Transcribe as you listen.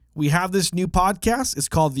we have this new podcast. It's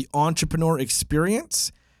called The Entrepreneur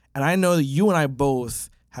Experience. And I know that you and I both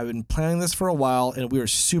have been planning this for a while, and we are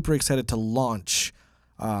super excited to launch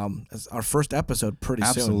as our first episode pretty soon.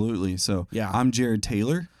 Absolutely. So yeah. I'm Jared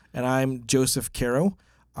Taylor. And I'm Joseph Caro.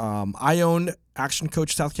 I own Action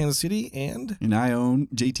Coach South Kansas City, and I own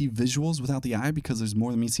JT Visuals without the I, because there's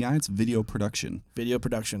more than meets the eye. It's video production.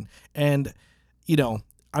 And, you know,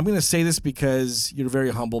 I'm going to say this because you're very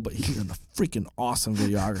humble, but you're the freaking awesome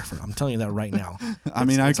videographer. I'm telling you that right now. I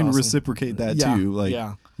mean, I can awesome. reciprocate that too. Like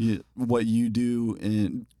what you do.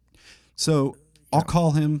 And so I'll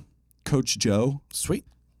call him Coach Joe. Sweet.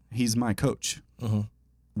 He's my coach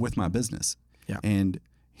with my business. Yeah. And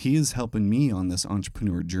he is helping me on this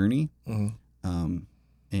entrepreneur journey.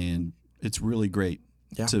 And it's really great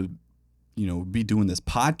to, you know, be doing this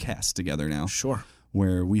podcast together now. Sure.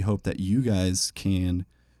 Where we hope that you guys can,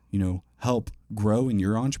 you know, help grow in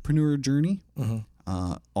your entrepreneur journey.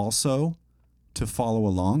 Also, to follow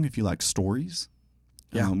along if you like stories.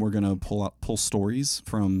 We're going to pull stories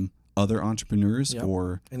from other entrepreneurs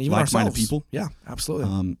or and even like-minded people. Yeah,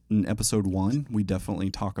 absolutely. In episode 1, we definitely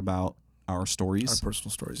talk about our stories. Our personal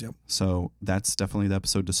stories, yep. So that's definitely the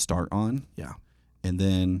episode to start on. Yeah. And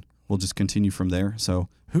then we'll just continue from there. So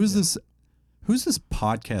who's this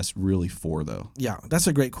podcast really for, though? Yeah, that's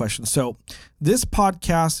a great question. So this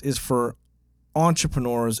podcast is for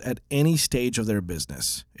entrepreneurs at any stage of their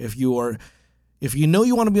business. If you know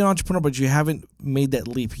you want to be an entrepreneur, but you haven't made that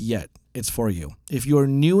leap yet, it's for you. If you're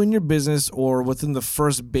new in your business or within the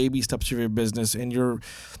first baby steps of your business and you're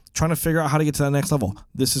trying to figure out how to get to that next level,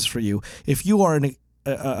 this is for you. If you are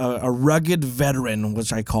a rugged veteran,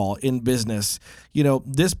 which I call, in business, you know,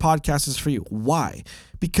 this podcast is for you. Why?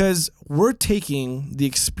 Because we're taking the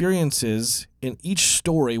experiences in each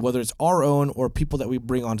story, whether it's our own or people that we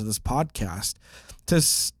bring onto this podcast,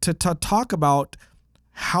 to talk about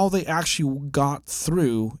how they actually got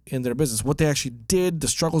through in their business, what they actually did, the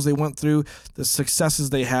struggles they went through, the successes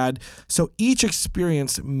they had. So each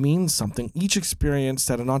experience means something. Each experience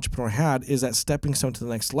that an entrepreneur had is that stepping stone to the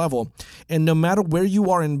next level. And no matter where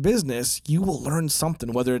you are in business, you will learn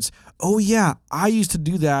something, whether it's, oh yeah, I used to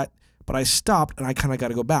do that, but I stopped and I kind of got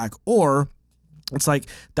to go back. Or it's like,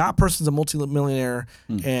 that person's a multi-millionaire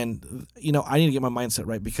and, you know, I need to get my mindset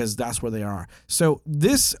right because that's where they are. So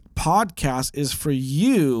this podcast is for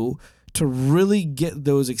you to really get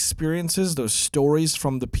those experiences, those stories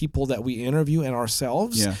from the people that we interview and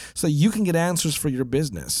ourselves so you can get answers for your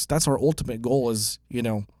business. That's our ultimate goal is, you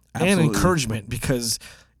know, and encouragement, because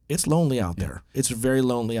it's lonely out there. It's very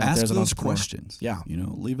lonely out there as an entrepreneur. Ask those questions. Yeah. You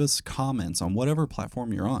know, leave us comments on whatever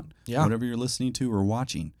platform you're on, whatever you're listening to or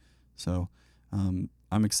watching. So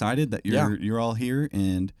I'm excited that you're all here,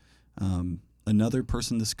 and another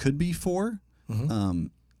person this could be for,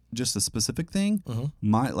 just a specific thing,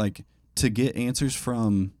 might like to get answers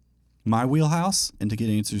from my wheelhouse and to get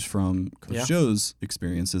answers from Coach Joe's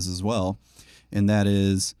experiences as well, and that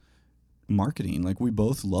is marketing. Like, we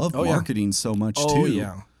both love marketing so much too. Oh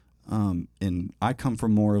yeah. And I come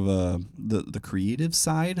from more of the creative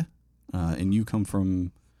side, and you come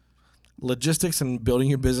from logistics and building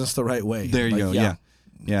your business the right way. There you go.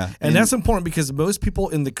 Yeah. And that's important because most people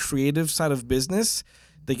in the creative side of business,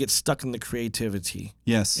 they get stuck in the creativity.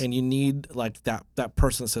 Yes. And you need like that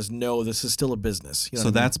person that says, no, this is still a business. You know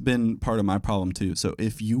so that's been part of my problem too. So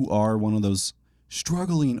if you are one of those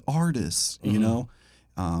struggling artists, you know,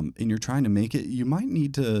 and you're trying to make it, you might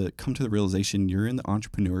need to come to the realization you're in the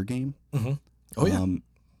entrepreneur game. Oh yeah.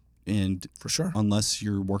 And for sure, unless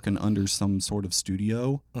you're working under some sort of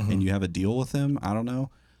studio and you have a deal with them, I don't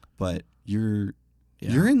know, but you're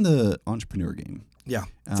in the entrepreneur game. Yeah,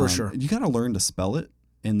 for sure. You got to learn to spell it,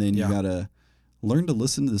 and then you got to learn to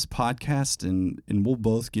listen to this podcast, and we'll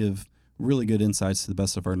both give really good insights to the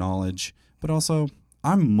best of our knowledge. But also,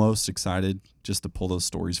 I'm most excited just to pull those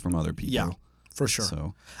stories from other people. Yeah, for sure.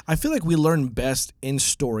 So I feel like we learn best in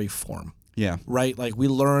story form. Yeah. Right? Like, we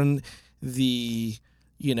learn the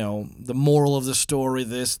moral of the story,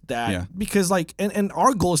 this, that, because like, and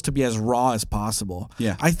our goal is to be as raw as possible.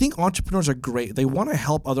 Yeah. I think entrepreneurs are great. They want to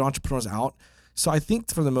help other entrepreneurs out. So I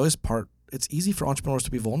think for the most part, it's easy for entrepreneurs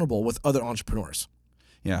to be vulnerable with other entrepreneurs.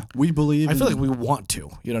 Yeah. We believe I feel like we want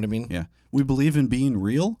to, you know what I mean? Yeah. We believe in being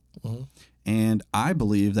real. And I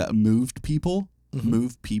believe that moved people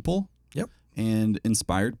move people. Yep. And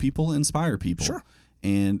inspired people inspire people. Sure.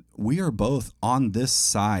 And we are both on this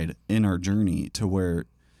side in our journey to where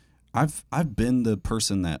I've been the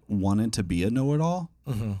person that wanted to be a know-it-all,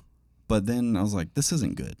 but then I was like, this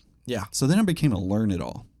isn't good. Yeah. So then I became a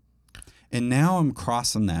learn-it-all. And now I'm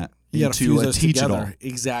crossing that into a teach-it-all.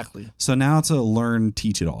 Exactly. So now it's a learn,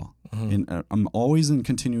 teach-it-all. And I'm always in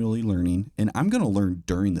continually learning, and I'm going to learn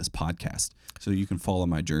during this podcast so you can follow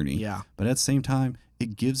my journey. Yeah. But at the same time,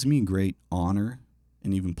 it gives me great honor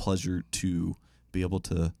and even pleasure to be able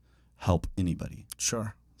to help anybody.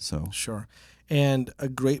 Sure. Sure. And a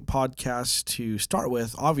great podcast to start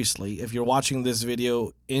with, obviously, if you're watching this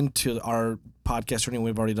video into our podcast journey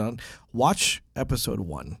we've already done, watch episode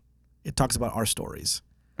 1. It talks about our stories.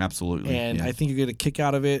 Absolutely. And I think you're going to kick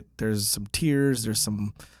out of it. There's some tears. There's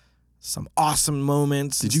some awesome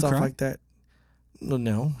moments. Did and you stuff cry? Like that.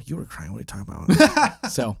 No, you were crying. What are you talking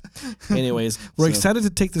about? So, anyways, we're excited to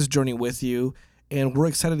take this journey with you, and we're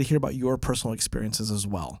excited to hear about your personal experiences as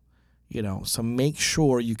well. So make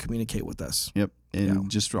sure you communicate with us. Yep.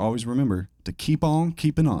 And just always remember to keep on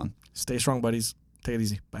keeping on. Stay strong, buddies. Take it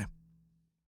easy. Bye.